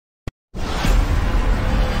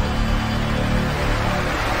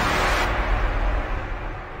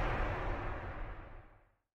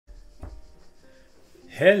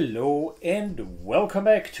Hello and welcome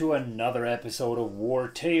back to another episode of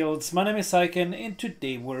Wartales. My name is Syken and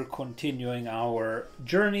today we're continuing our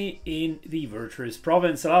journey in the VERTRUSE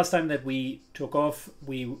province. The last time that we took off,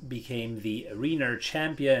 we became the arena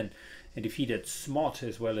champion and defeated Smot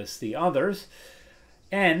as well as the others.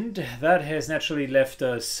 And that has naturally left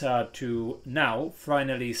us to now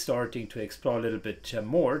finally starting to explore a little bit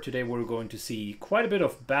more. Today we're going to see quite a bit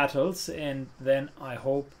of battles, and then I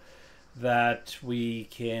hope that we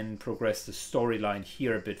can progress the storyline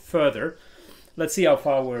here a bit further. Let's see how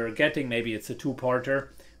far we're getting. Maybe it's a two-parter,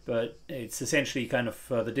 but it's essentially kind of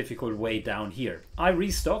the difficult way down here. I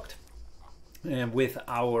restocked with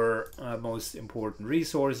our most important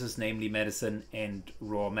resources, namely medicine and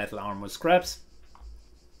raw metal armor scraps.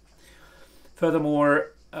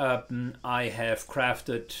 Furthermore, I have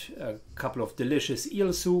crafted a couple of delicious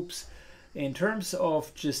eel soups. In terms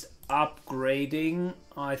of just upgrading,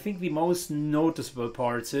 I think the most noticeable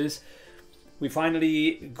parts is we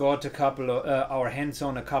finally got a couple of our hands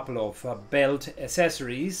on a couple of belt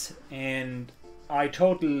accessories, and I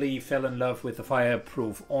totally fell in love with the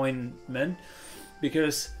fireproof ointment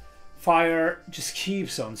because fire just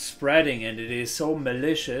keeps on spreading and it is so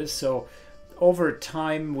malicious. So over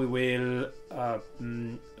time we will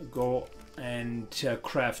go and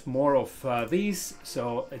craft more of these.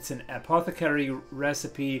 So it's an apothecary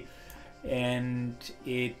recipe and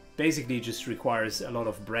it basically just requires a lot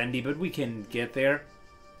of brandy, but we can get there.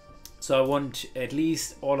 So I want at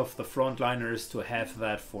least all of the frontliners to have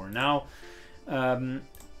that for now.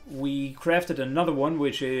 We crafted another one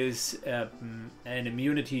which is an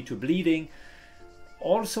immunity to bleeding.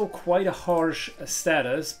 Also quite a harsh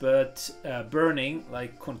status, but burning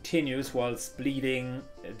like continues whilst bleeding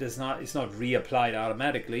is not reapplied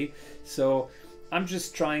automatically. So I'm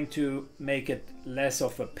just trying to make it less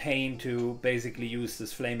of a pain to basically use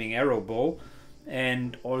this flaming arrow bow,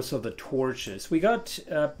 and also the torches. We got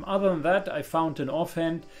other than that, I found an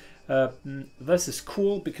offhand. This is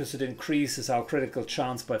cool because it increases our critical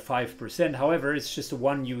chance by 5%. However, it's just a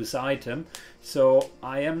one-use item, so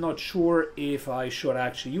I am not sure if I should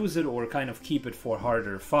actually use it or kind of keep it for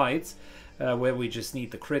harder fights where we just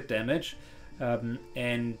need the crit damage,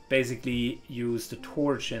 and basically use the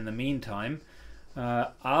torch in the meantime.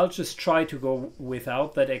 I'll just try to go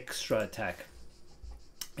without that extra attack.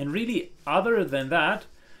 And really, other than that,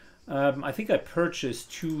 I think I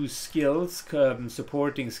purchased two skills,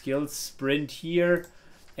 supporting skills, sprint here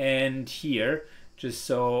and here, just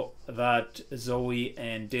so that Zoe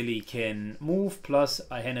and Dilly can move. Plus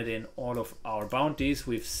I handed in all of our bounties.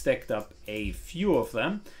 We've stacked up a few of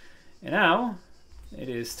them. And now it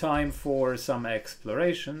is time for some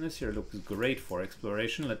exploration. This here looks great for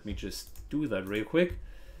exploration. Let me just do that real quick.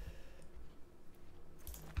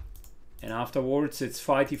 And afterwards it's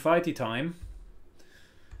fighty time.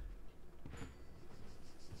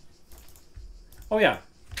 Oh yeah,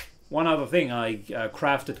 one other thing, I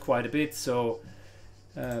crafted quite a bit. So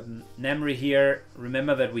Nemri here,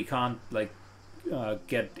 remember that we can't like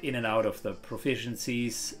get in and out of the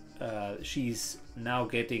proficiencies. She's now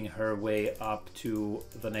getting her way up to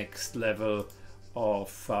the next level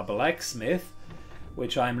of blacksmith,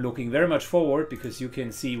 which I'm looking very much forward, because you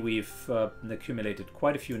can see we've accumulated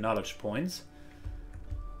quite a few knowledge points.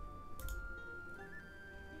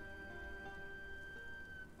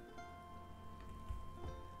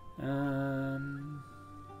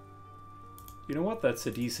 You know what? That's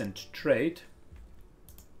a decent trait.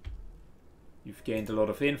 You've gained a lot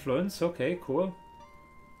of influence. Okay, cool.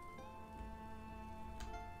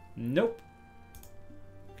 Nope.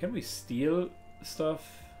 Can we steal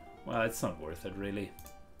stuff? Well, it's not worth it, really.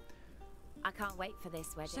 I can't wait for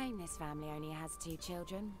this wedding. Shame this family only has 2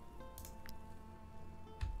 children.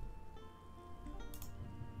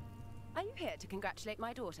 Are you here to congratulate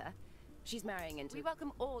my daughter? She's marrying into... We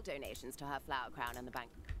welcome all donations to her flower crown and the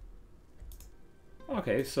bank.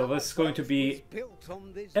 Okay, so this is going to be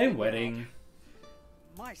a wedding.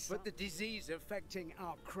 But the disease affecting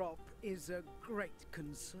our crop is a great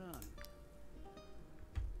concern.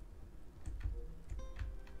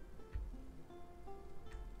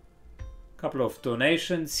 Couple of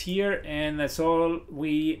donations here, and that's all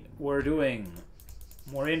we were doing.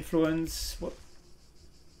 More influence. What?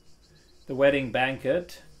 The wedding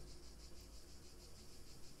banquet.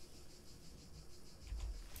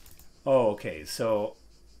 Oh, okay, so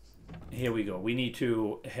here we go. We need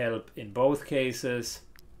to help in both cases.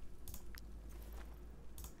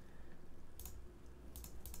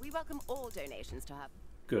 We welcome all donations to her.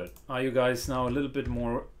 Good. Are you guys now a little bit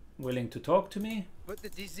more willing to talk to me? But the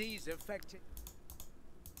disease affecting...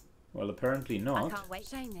 Well, apparently not. I can't wait.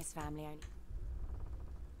 Shame this family only...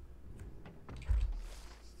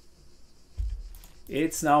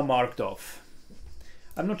 It's now marked off.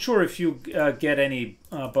 I'm not sure if you get any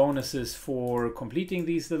bonuses for completing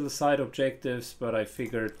these little side objectives, but I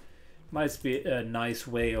figured it might be a nice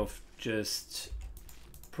way of just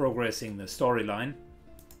progressing the storyline.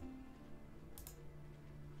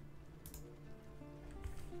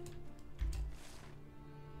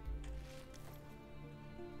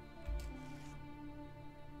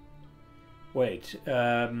 Wait,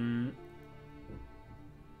 there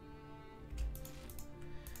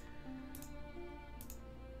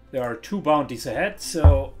are 2 bounties ahead,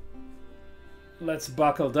 so let's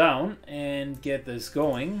buckle down and get this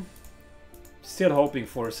going. Still hoping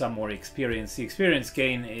for some more experience. The experience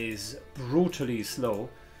gain is brutally slow,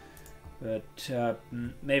 but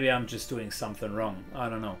maybe I'm just doing something wrong. I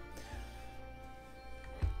don't know.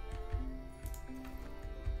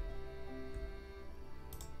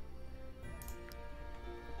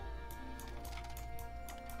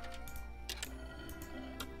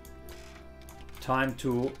 Time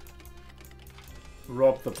to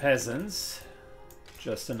rob the peasants.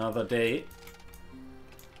 Just another day.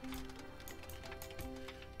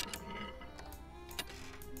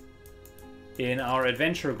 In our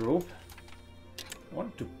adventure group, I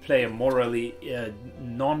want to play a morally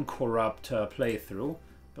non-corrupt playthrough,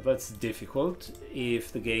 but that's difficult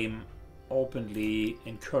if the game openly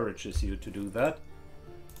encourages you to do that.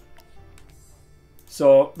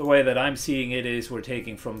 So the way that I'm seeing it is we're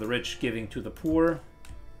taking from the rich, giving to the poor.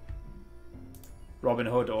 Robin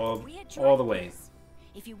Hood all the way.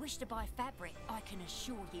 If you wish to buy fabric, I can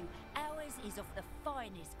assure you ours is of the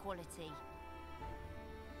finest quality.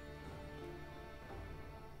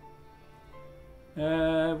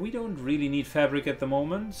 We don't really need fabric at the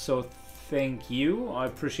moment, so thank you. I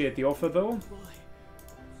appreciate the offer though.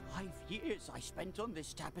 Why, 5 years I spent on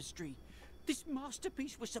this tapestry. This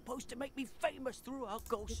masterpiece was supposed to make me famous throughout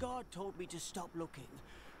Ghost. God told me to stop looking.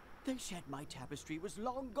 They said my tapestry was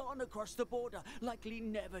long gone across the border, likely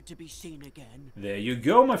never to be seen again. There you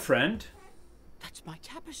go, my friend. That's my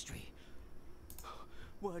tapestry.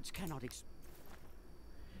 Words cannot explain.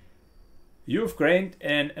 You've gained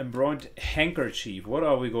an embroidered handkerchief. What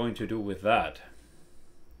are we going to do with that?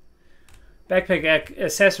 Backpack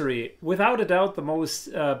accessory. Without a doubt the most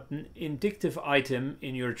indicative item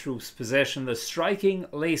in your troops' possession. The striking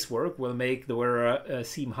lacework will make the wearer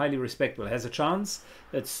seem highly respectable. Has a chance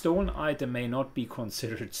that stolen item may not be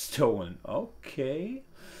considered stolen. Okay.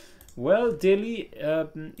 Well, Dilly,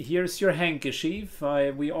 here's your handkerchief.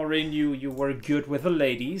 We already knew you were good with the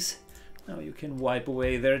ladies. Now you can wipe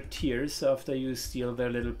away their tears after you steal their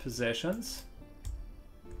little possessions.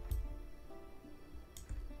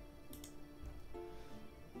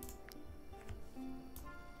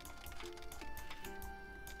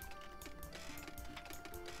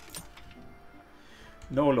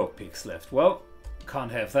 No lockpicks left. Well,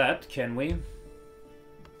 can't have that, can we?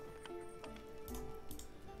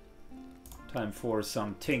 Time for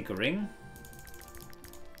some tinkering.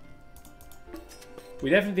 We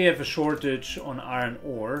definitely have a shortage on iron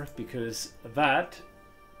ore because that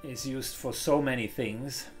is used for so many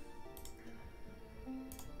things.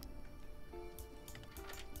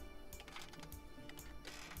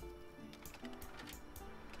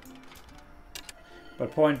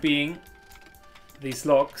 But point being, these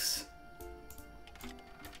locks,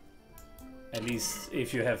 at least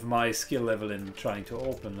if you have my skill level in trying to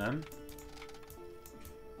open them,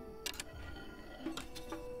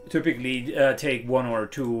 typically take 1 or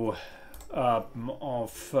 2 of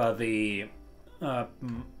the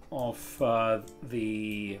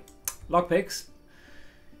lockpicks,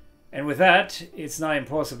 and with that it's now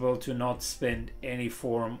impossible to not spend any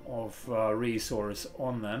form of resource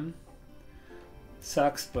on them.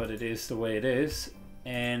 Sucks, but it is the way it is,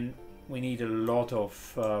 and we need a lot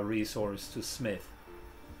of resource to smith.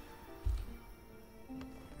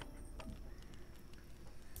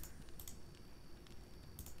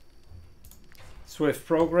 Swift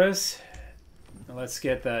progress. Let's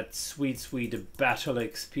get that sweet battle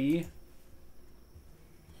XP.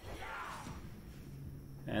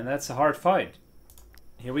 And that's a hard fight.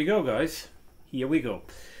 Here we go, guys. Here we go.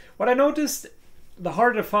 What I noticed, the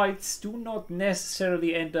harder fights do not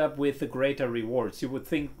necessarily end up with the greater rewards. You would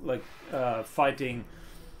think like fighting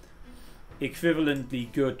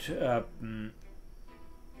equivalently good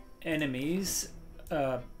enemies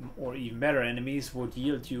or even better enemies would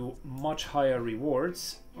yield you much higher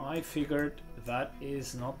rewards. I figured that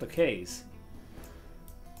is not the case.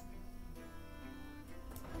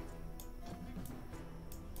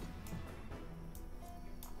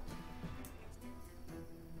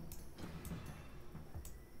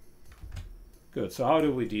 Good, so how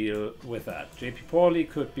do we deal with that? JP Pauli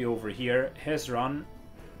could be over here. Hezron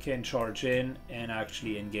can charge in and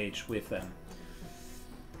actually engage with them.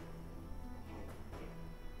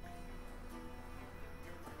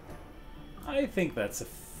 I think that's a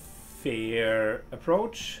fair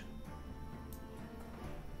approach.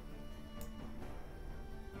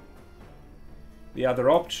 The other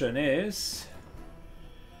option is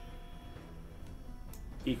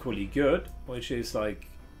equally good, which is like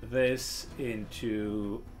this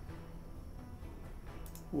into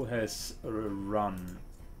who has a run.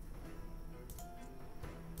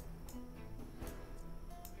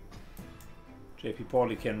 JP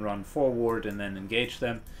Pauli can run forward and then engage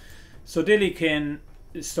them. So Dilly can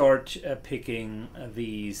start picking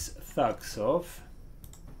these thugs off.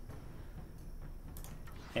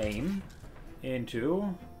 Aim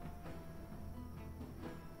into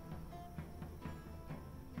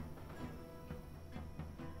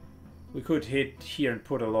we could hit here and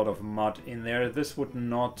put a lot of mud in there. This would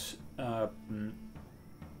not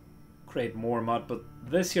create more mud, but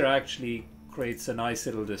this here actually creates a nice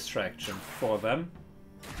little distraction for them.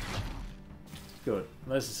 Good.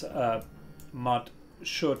 This mud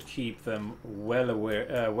should keep them well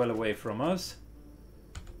away from us.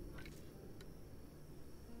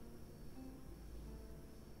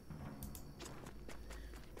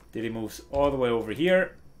 Dilly moves all the way over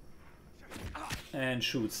here and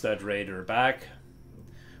shoots that raider back.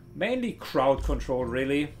 Mainly crowd control,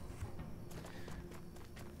 really.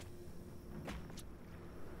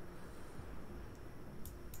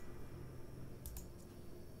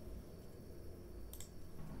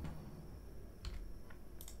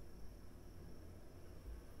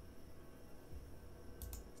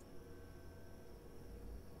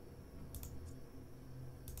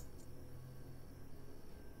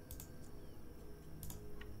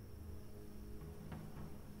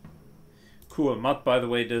 Cool. Mud, by the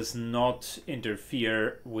way, does not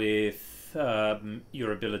interfere with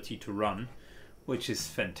your ability to run, which is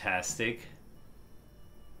fantastic.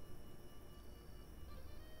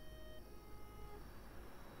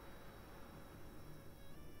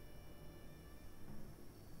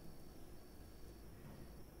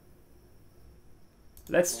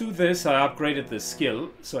 Let's do this. I upgraded the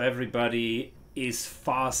skill, so everybody is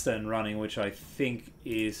faster in running, which I think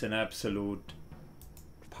is an absolute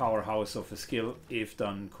powerhouse of a skill if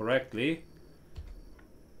done correctly.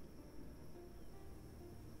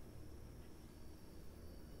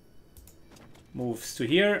 Moves to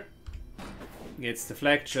here, gets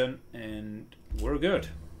deflection, and we're good.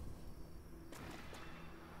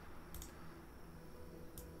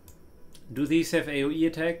 Do these have AoE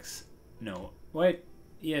attacks? No. Wait,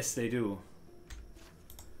 yes they do.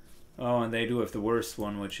 Oh, and they do have the worst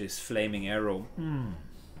one, which is Flaming Arrow.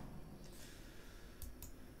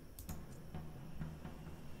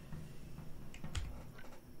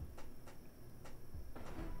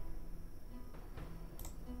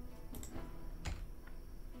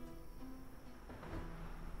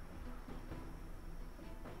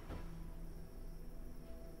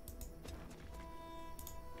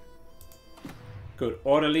 Good.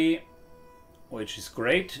 Orderly, which is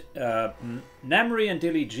great. Namri and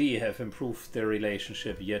Dilly G have improved their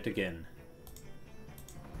relationship yet again.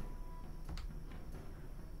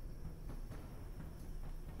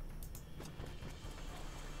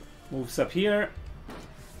 Moves up here,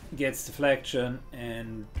 gets deflection,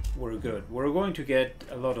 and we're good. We're going to get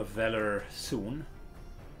a lot of Valor soon.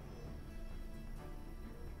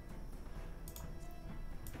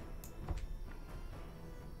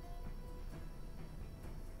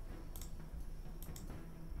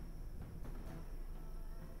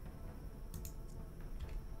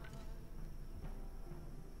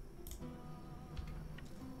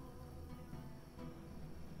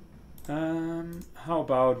 How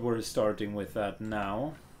about we're starting with that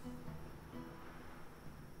now?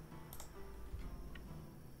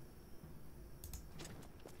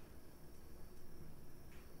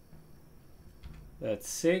 That's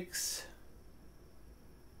 6.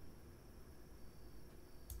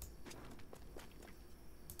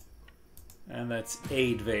 And that's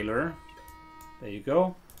 8 Valor. There you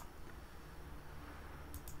go.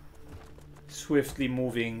 Swiftly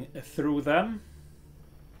moving through them.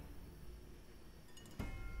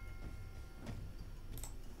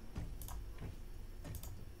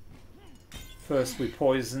 First we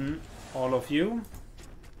poison all of you.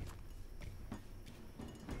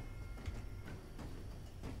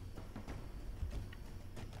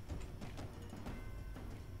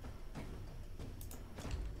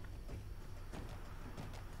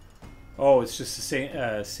 Oh, it's just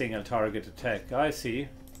a single target attack. I see.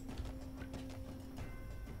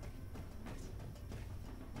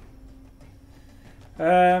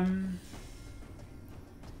 Tell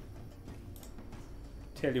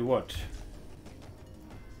you what.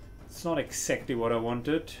 It's not exactly what I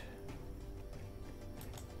wanted.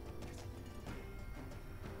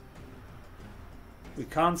 We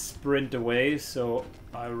can't sprint away, so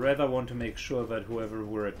I rather want to make sure that whoever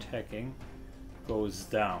we're attacking goes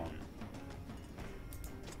down.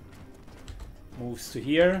 Moves to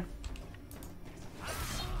here.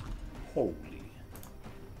 Holy.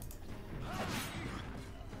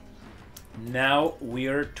 Now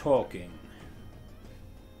we're talking.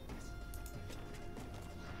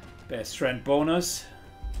 Best friend bonus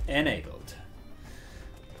enabled.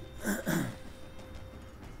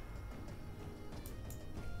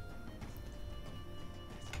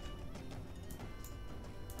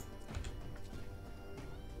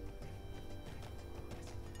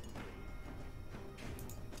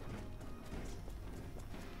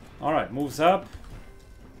 All right, moves up.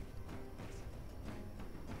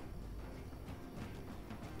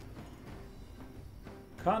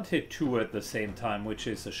 Can't hit two at the same time, which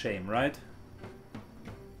is a shame, right?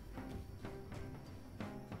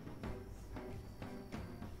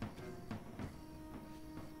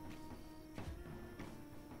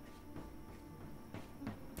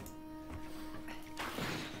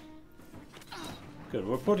 Good,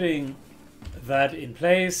 we're putting that in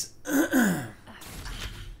place. And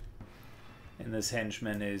this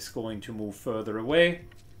henchman is going to move further away.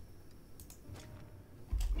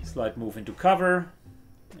 Slight move into cover.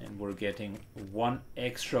 And we're getting one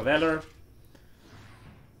extra valor.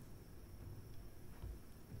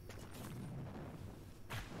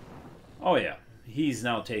 Oh yeah, he's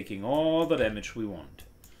now taking all the damage we want.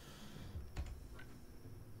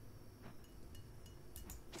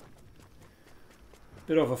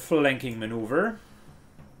 Bit of a flanking maneuver.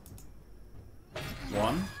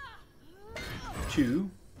 1, 2,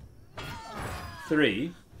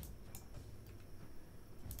 3.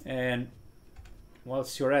 And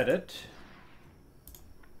whilst you're at it,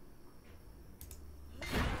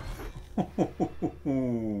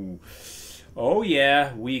 oh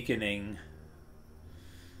yeah, weakening.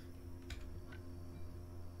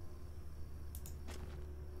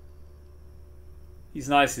 He's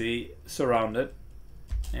nicely surrounded,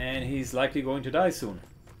 and he's likely going to die soon.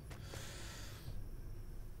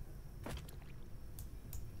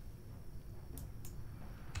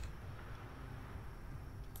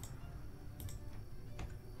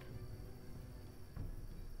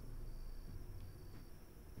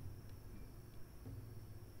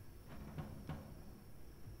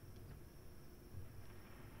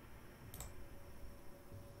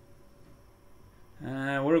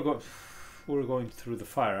 We're going through the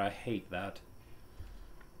fire. I hate that.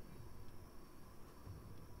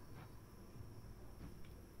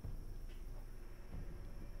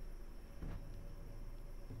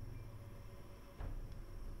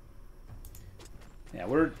 Yeah,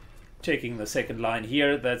 we're taking the second line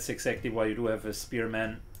here. That's exactly why you do have a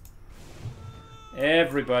spearman.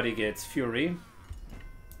 Everybody gets fury.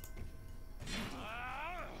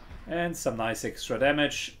 And some nice extra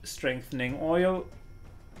damage. Strengthening oil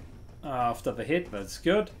after the hit, that's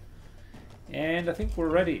good. And I think we're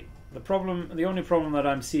ready. The only problem that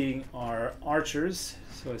I'm seeing are archers.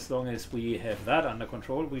 So as long as we have that under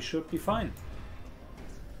control, we should be fine.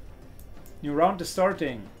 New round is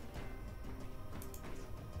starting.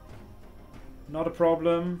 Not a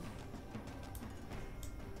problem.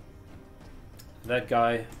 That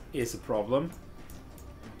guy is a problem.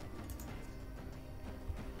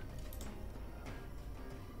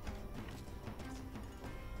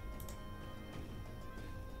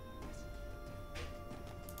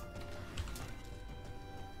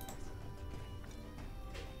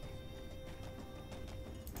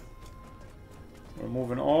 We're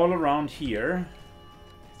moving all around here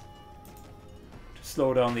to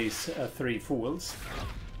slow down these 3 fools.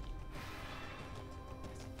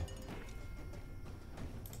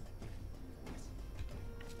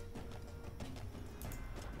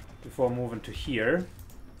 Before moving to here,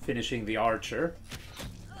 finishing the archer,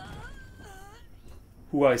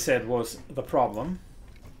 who I said was the problem,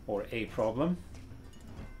 or a problem.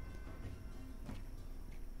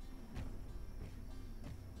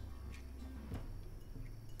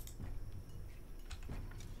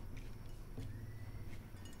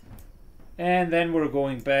 And then we're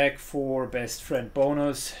going back for best friend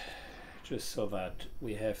bonus, just so that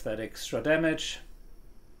we have that extra damage.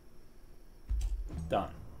 Done.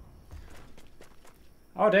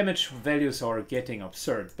 Our damage values are getting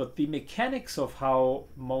absurd, but the mechanics of how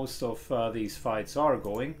most of these fights are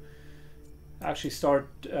going actually start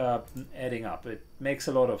adding up. It makes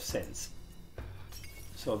a lot of sense.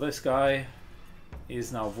 So this guy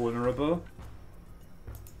is now vulnerable.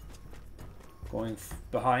 Going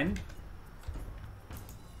behind.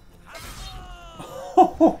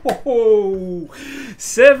 Oh,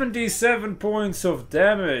 77 points of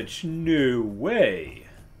damage. No way.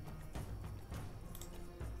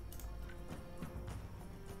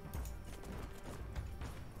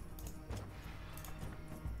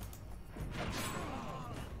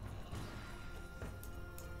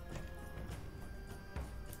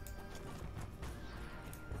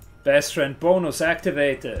 Best friend bonus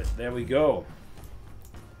activated. There we go.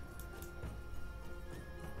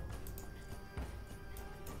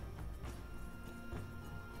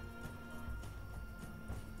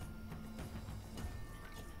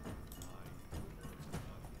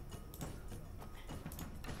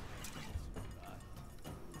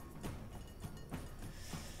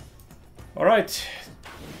 All right.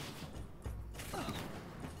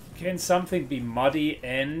 Can something be muddy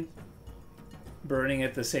and burning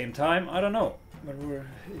at the same time? I don't know, but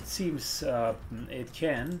it seems it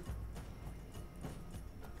can.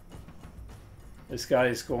 This guy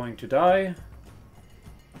is going to die.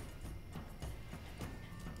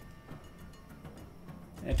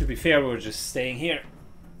 And to be fair, we're just staying here.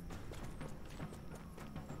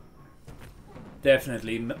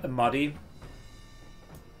 Definitely muddy.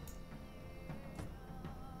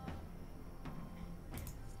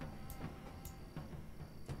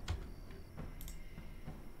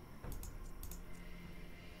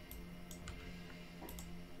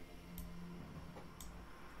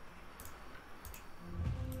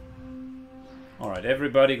 Alright,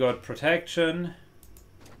 everybody got protection.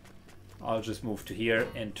 I'll just move to here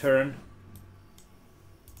and turn.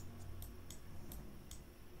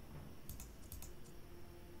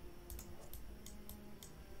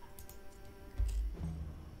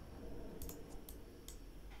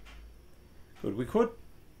 Good, we could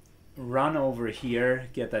run over here,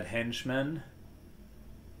 get that henchman.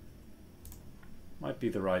 Might be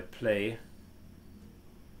the right play.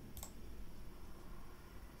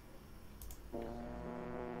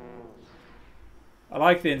 I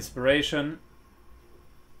like the inspiration.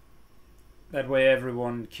 That way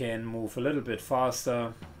everyone can move a little bit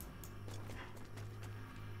faster.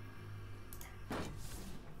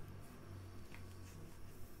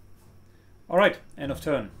 Alright, end of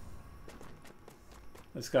turn.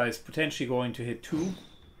 This guy is potentially going to hit 2.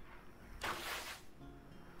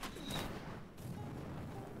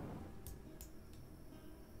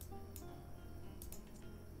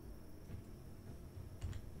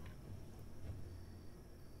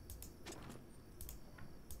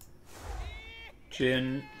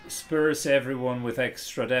 Jin spurs everyone with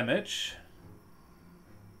extra damage.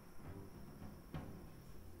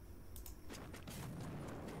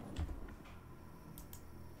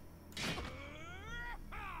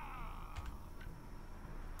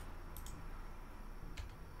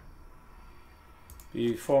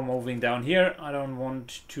 Before moving down here, I don't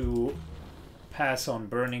want to pass on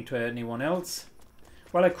burning to anyone else.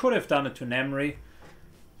 Well, I could have done it to Nemri,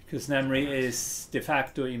 because Nemri is de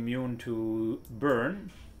facto immune to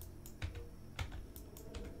burn.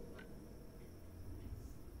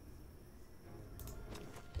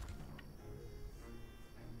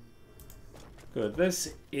 Good,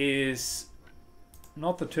 this is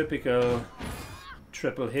not the typical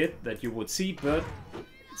triple hit that you would see, but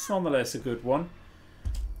it's nonetheless a good one.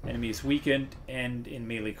 Enemy is weakened and in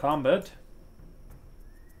melee combat.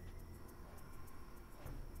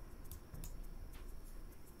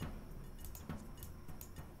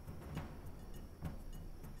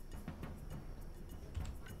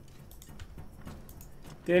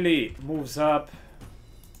 Dilly moves up,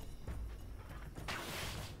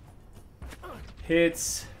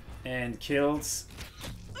 hits and kills.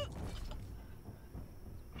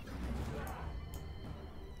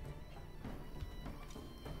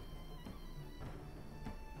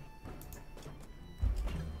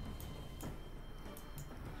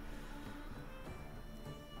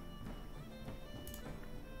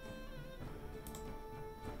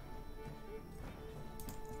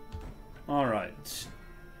 All right.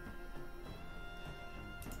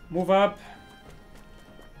 Move up.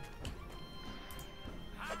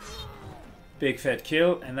 Big fat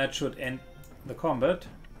kill, and that should end the combat.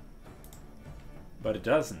 But it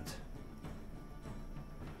doesn't.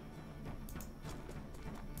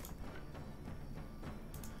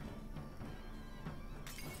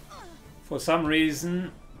 For some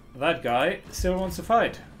reason, that guy still wants to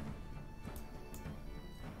fight.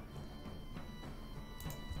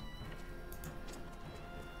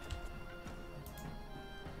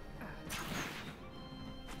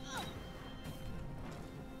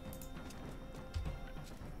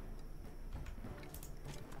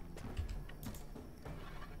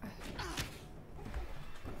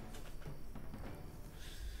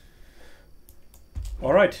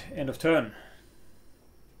 Alright, end of turn.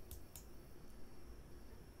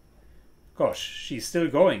 Gosh, she's still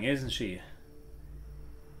going, isn't she?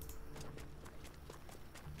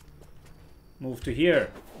 Move to here.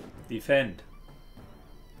 Defend.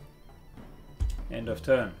 End of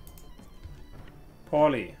turn.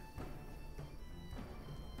 Polly.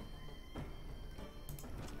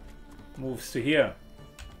 Moves to here.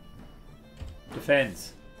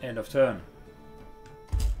 Defense. End of turn.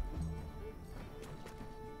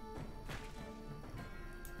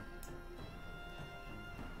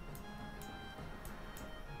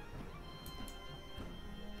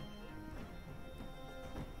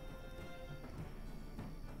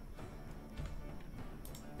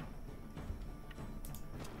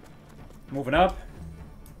 Moving up.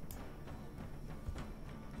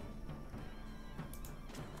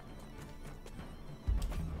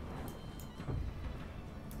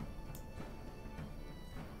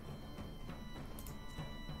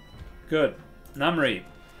 Good. Namri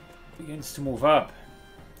begins to move up.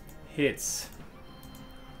 Hits.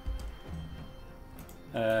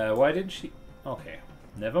 Why didn't she? Okay,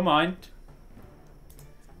 never mind.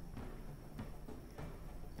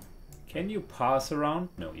 Can you pass around?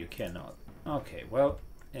 No, you cannot. Okay, well,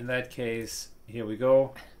 in that case, here we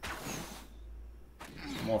go.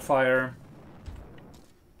 More fire.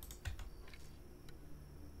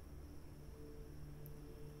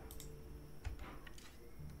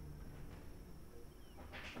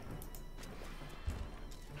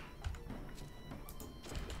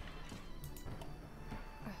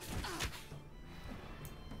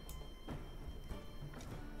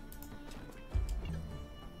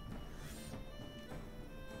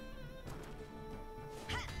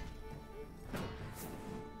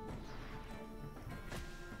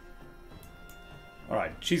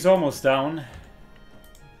 Alright, she's almost down.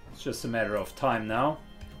 It's just a matter of time now.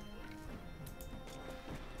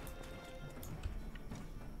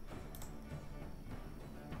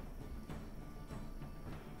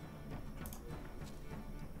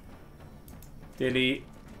 Dilly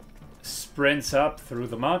sprints up through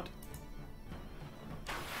the mud.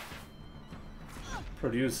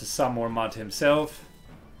 Produces some more mud himself.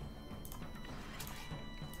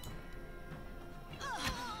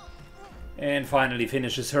 And finally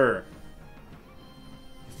finishes her.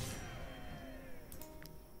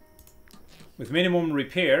 With minimum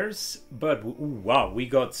repairs, but ooh, wow, we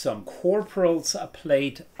got some Corporal's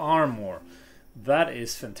plate armor. That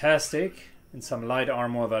is fantastic. And some light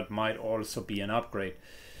armor that might also be an upgrade.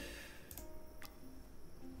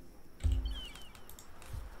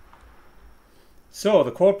 So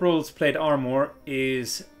the Corporal's plate armor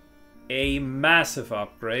is a massive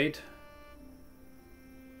upgrade.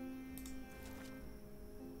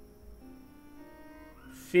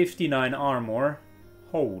 59 armor.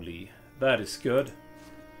 Holy, that is good.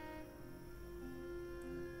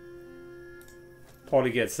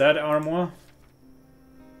 Polly gets that armor.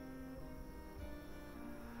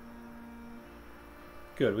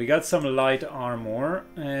 Good, we got some light armor,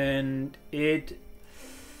 and it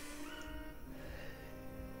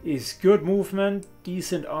is good movement,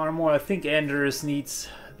 decent armor. I think Anders needs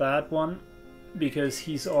that one because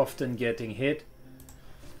he's often getting hit.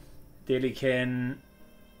 Dilly can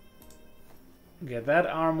get that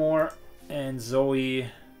armor, and Zoe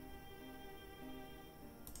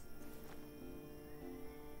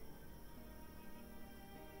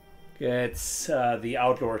gets the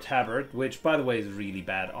Outlaw Tabard, which by the way is really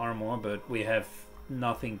bad armor, but we have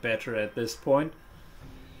nothing better at this point.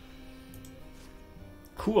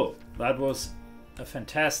 Cool, that was a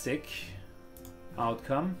fantastic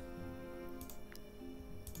outcome.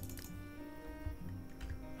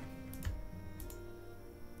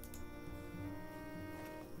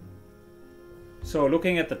 So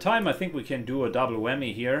looking at the time, I think we can do a double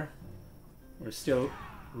whammy here. We're still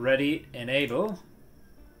ready and able.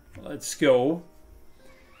 Let's go.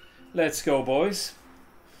 Let's go, boys.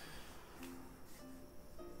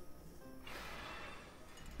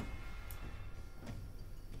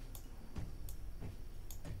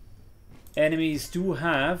 Enemies do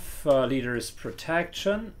have leader's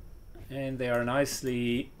protection, and they are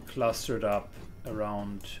nicely clustered up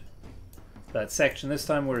around that section. This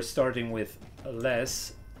time we're starting with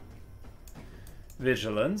less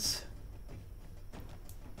vigilance.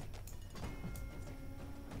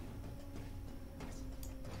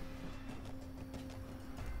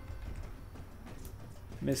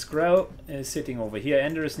 Miss Grell is sitting over here.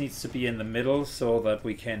 Anders needs to be in the middle so that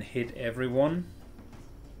we can hit everyone.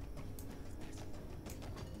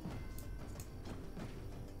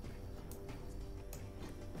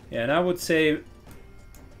 Yeah, and I would say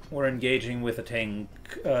We're engaging with the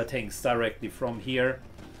tanks directly from here.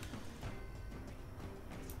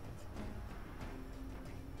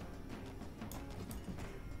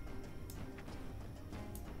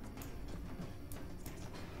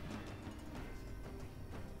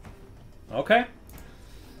 Okay.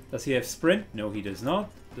 Does he have sprint? No, he does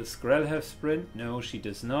not. Does Grell have sprint? No, she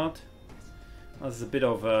does not. This is a bit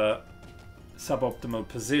of a suboptimal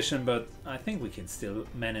position, but I think we can still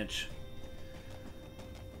manage.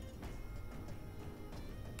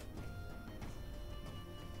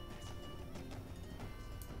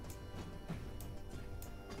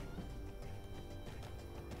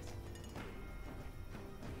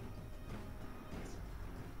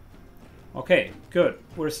 Okay, good.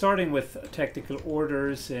 We're starting with tactical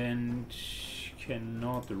orders and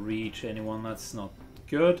cannot reach anyone. That's not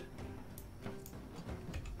good.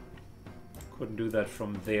 Couldn't do that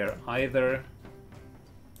from there either.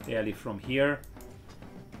 Barely from here.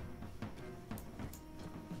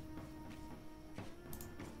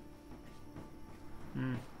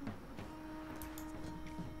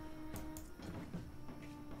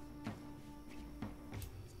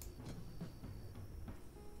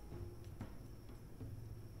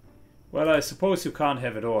 Well, I suppose you can't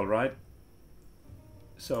have it all, right?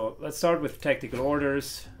 So let's start with tactical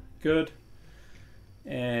orders. Good.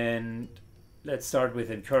 And let's start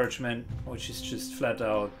with encouragement, which is just flat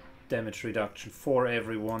out damage reduction for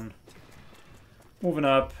everyone. Moving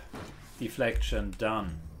up. Deflection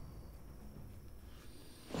done.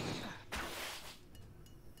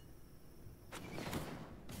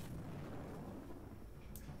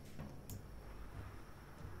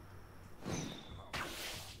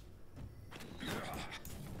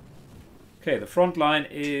 Okay, the front line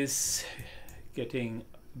is getting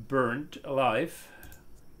burnt alive.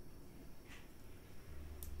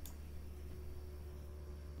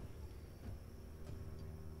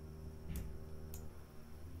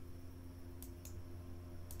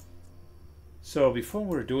 So before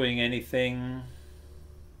we're doing anything,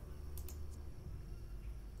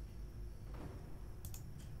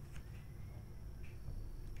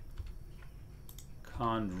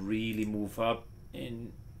 can't really move up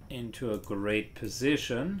into a great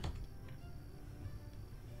position.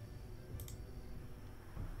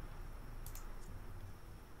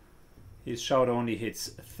 His shout only hits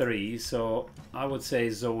 3, so I would say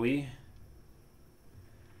Zoe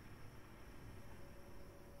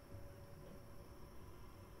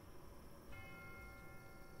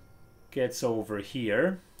gets over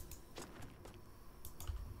here.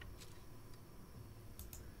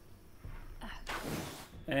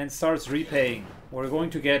 And starts repaying. We're going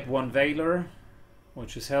to get 1 Valor,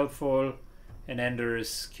 which is helpful, and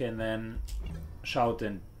Enders can then shout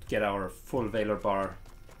and get our full Valor bar.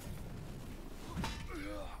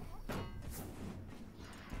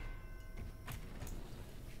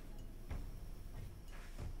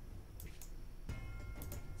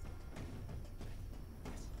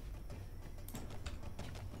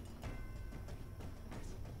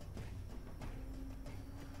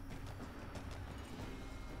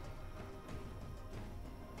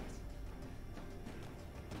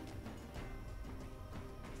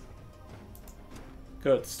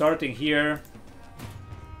 Good, starting here.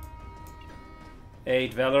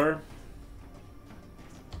 8 Valor.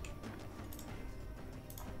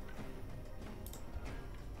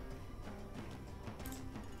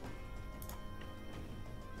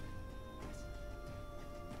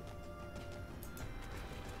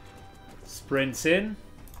 Sprints in.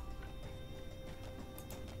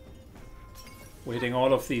 We're hitting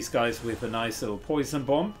all of these guys with a nice little poison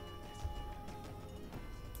bomb.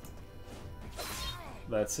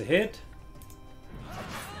 That's a hit.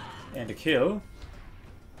 And a kill.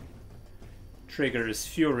 Triggers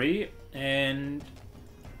Fury. And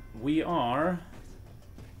we are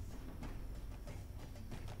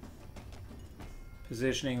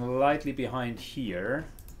positioning lightly behind here.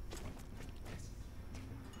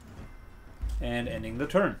 And ending the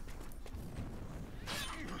turn.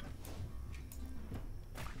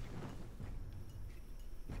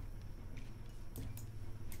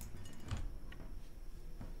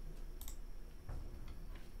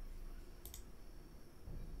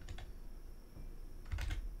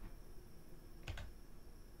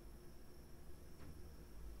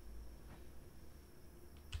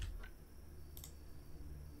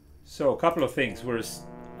 So a couple of things.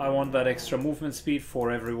 I want that extra movement speed for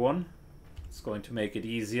everyone. It's going to make it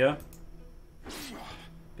easier.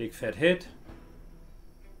 Big fat hit.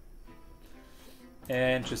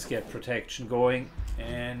 And just get protection going.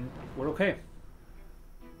 And we're okay.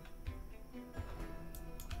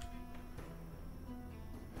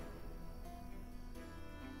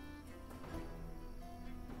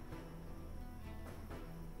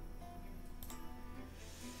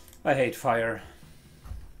 I hate fire.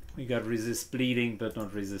 We got resist bleeding, but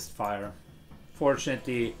not resist fire.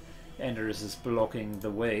 Fortunately, Enders is blocking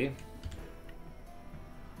the way.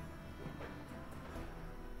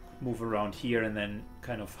 Move around here and then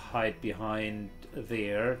kind of hide behind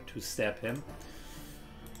there to stab him.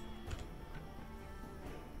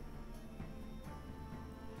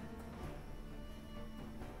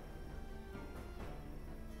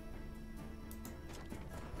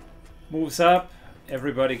 Moves up.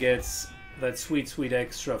 Everybody gets that sweet, sweet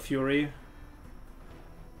extra fury.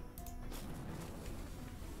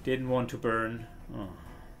 Didn't want to burn. Oh.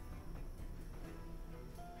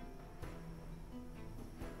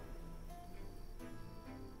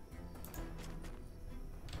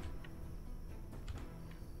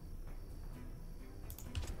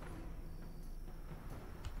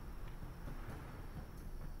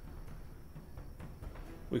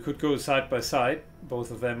 We could go side by side. Both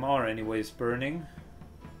of them are anyways burning.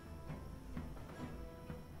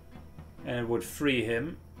 And it would free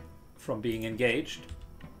him from being engaged.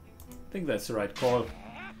 I think that's the right call.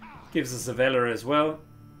 Gives us a Valor as well.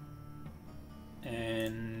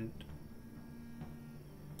 And...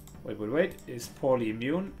 wait. Is Paulie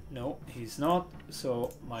immune? No, he's not.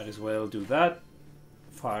 So might as well do that.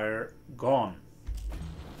 Fire gone.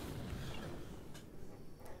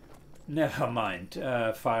 Never mind.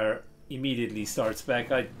 Fire immediately starts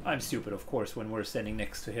back. I'm stupid, of course, when we're standing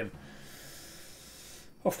next to him.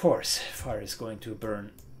 Of course, fire is going to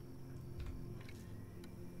burn.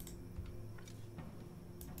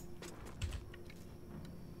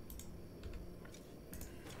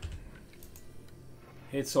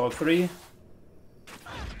 Hits all three.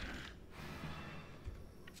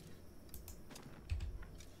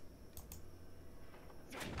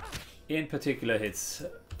 In particular hits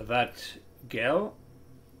that gal,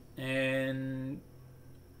 and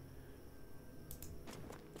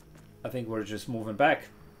I think we're just moving back.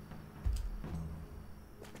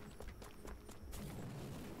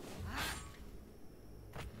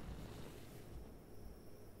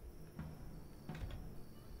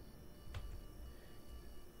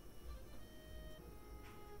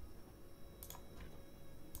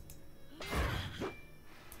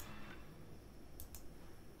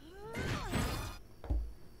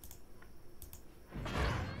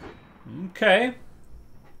 Okay,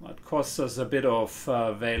 that costs us a bit of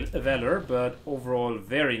Valor, but overall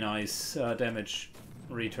very nice damage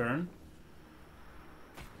return.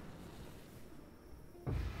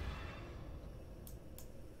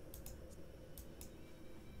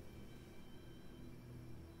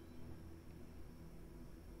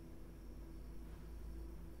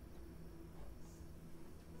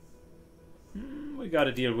 We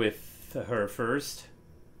gotta deal with her first.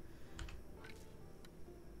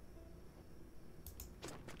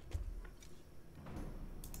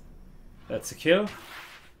 That's a kill.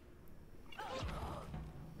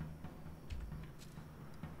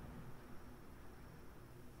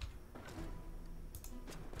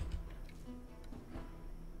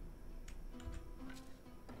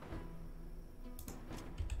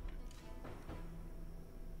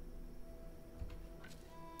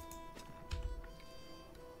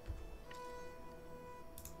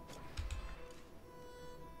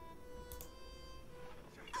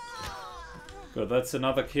 Good, that's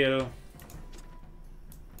another kill.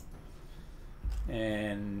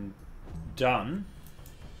 And done.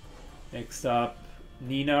 Next up,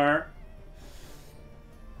 Ninar.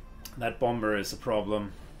 That bomber is a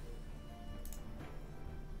problem.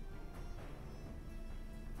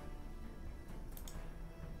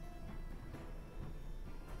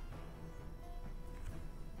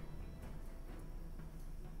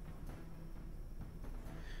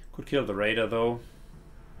 Could kill the Raider though.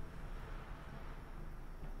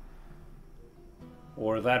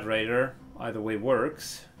 Or that Raider. Either way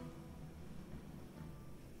works.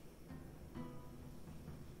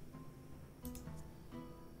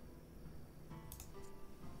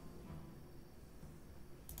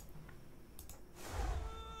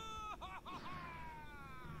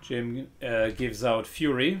 Jim gives out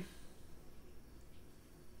Fury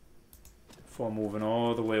for moving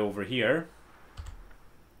all the way over here.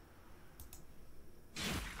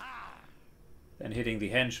 Then hitting the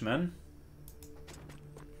henchman.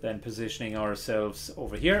 Then positioning ourselves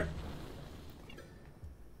over here.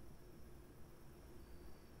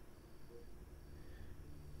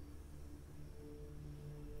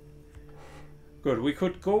 Good, we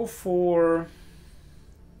could go for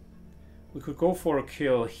a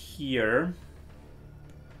kill here.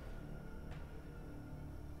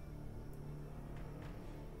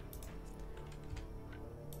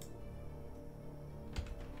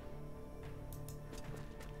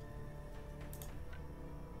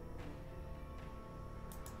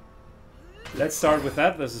 let's start with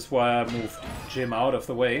that. This is why I moved Jim out of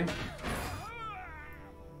the way.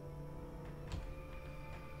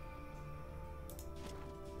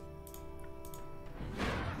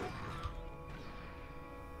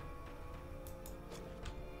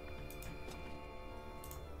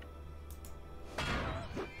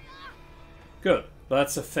 Good.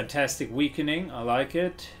 That's a fantastic weakening. I like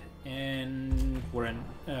it. And we're in,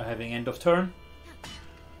 having end of turn.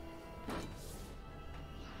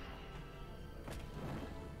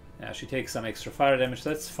 Yeah, she takes some extra fire damage.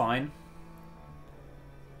 That's fine.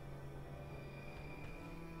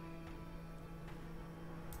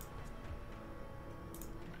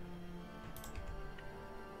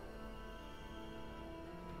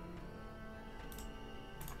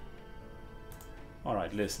 All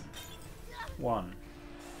right, listen. 1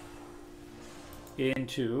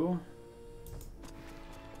 into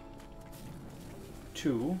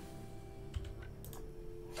 2.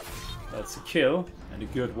 That's a kill, and a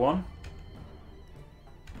good one.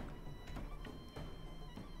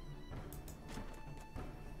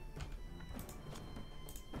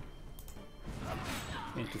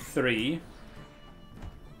 Into 3.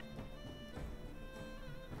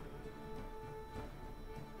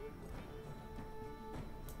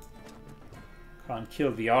 Can't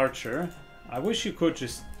kill the archer. I wish you could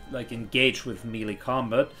just like engage with melee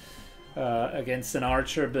combat against an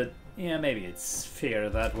archer, but yeah, maybe it's fair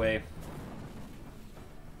that way.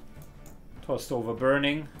 Tossed over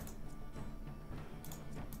burning.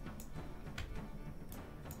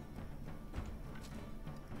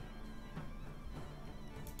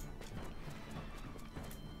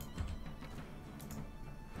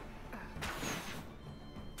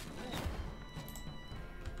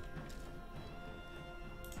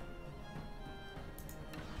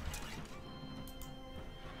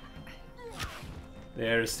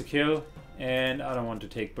 There's the kill, and I don't want to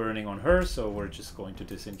take burning on her, so we're just going to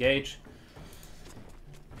disengage.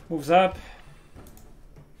 Moves up.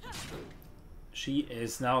 She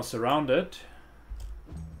is now surrounded.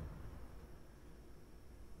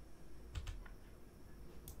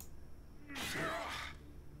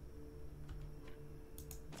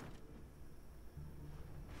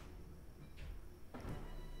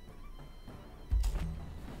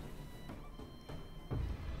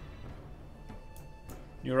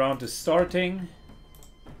 New round is starting.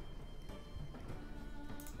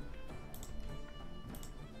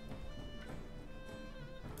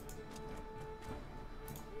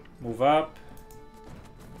 Move up.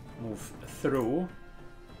 Move through.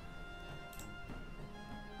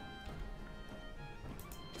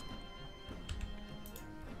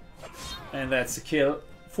 And that's a kill.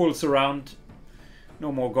 Full surround.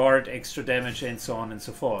 No more guard, extra damage, and so on and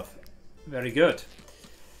so forth. Very good.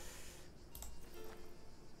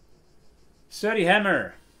 Sturdy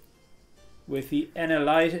hammer with the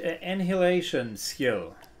annihilation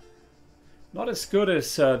skill. Not as good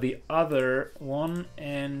as the other one,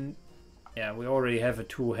 and yeah, we already have a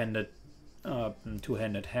two-handed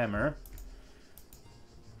hammer.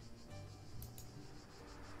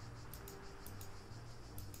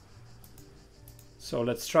 So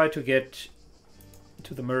let's try to get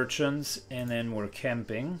to the merchants, and then we're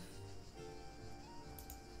camping.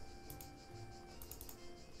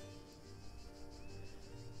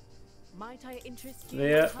 Might I interest you?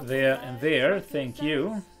 There, and there. Thank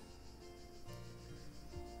you.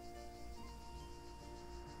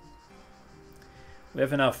 We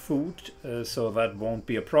have enough food, so that won't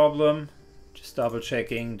be a problem. Just double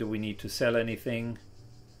checking. Do we need to sell anything?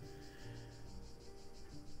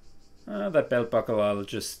 That belt buckle, I'll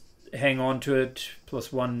just hang on to it.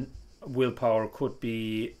 +1 willpower could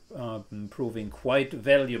be proving quite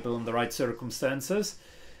valuable in the right circumstances.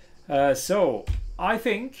 So I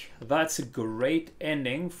think that's a great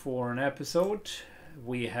ending for an episode.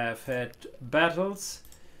 We have had battles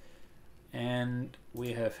and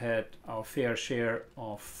we have had our fair share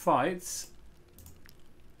of fights.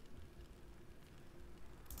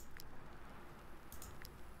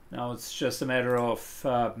 Now it's just a matter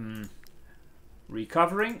of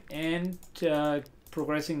recovering and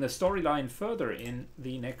progressing the storyline further in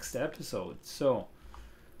the next episode. So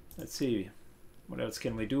let's see, what else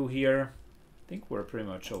can we do here? I think we're pretty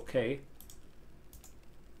much okay.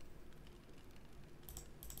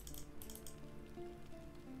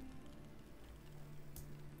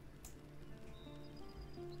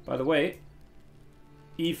 By the way,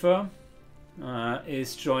 Aoife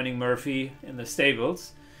is joining Murphy in the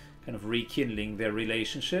stables, kind of rekindling their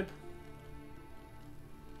relationship.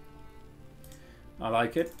 I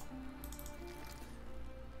like it.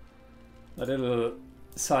 A little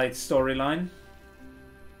side storyline.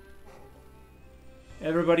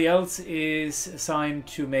 Everybody else is assigned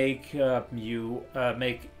to make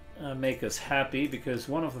make us happy, because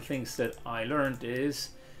one of the things that I learned is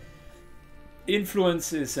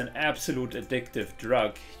influence is an absolute addictive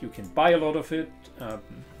drug. You can buy a lot of it,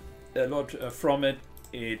 from it.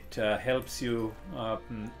 It helps you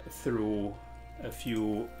through a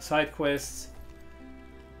few side quests,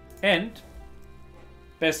 and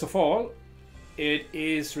best of all, it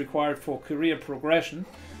is required for career progression.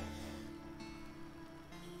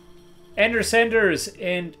 Ender Sanders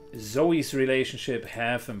and Zoe's relationship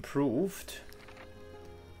have improved.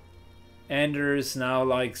 Anders now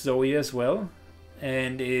likes Zoe as well,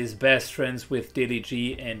 and is best friends with Dilly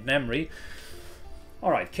G and Nemri.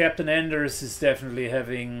 Alright, Captain Anders is definitely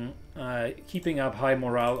having keeping up high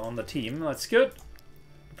morale on the team. That's good.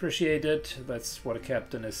 Appreciate it. That's what a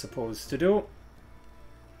captain is supposed to do.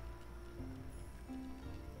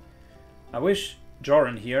 I wish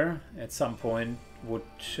Joran here at some point would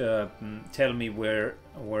tell me where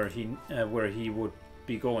he would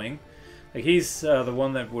be going. Like, he's the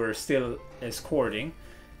one that we're still escorting,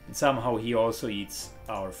 and somehow he also eats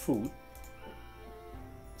our food.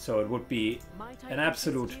 So it would be an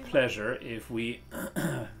absolute pleasure if we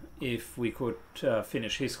if we could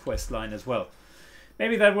finish his quest line as well.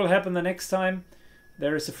 Maybe that will happen the next time.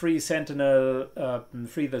 There is a free Sentinel,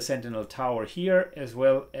 free the Sentinel Tower here, as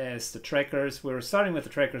well as the trackers. We're starting with the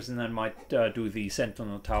trackers and then might do the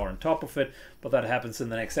Sentinel Tower on top of it, but that happens in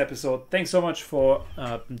the next episode. Thanks so much for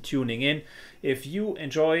tuning in. If you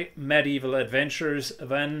enjoy medieval adventures,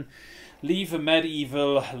 then leave a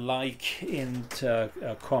medieval like and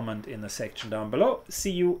a comment in the section down below.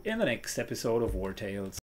 See you in the next episode of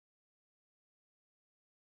Wartales.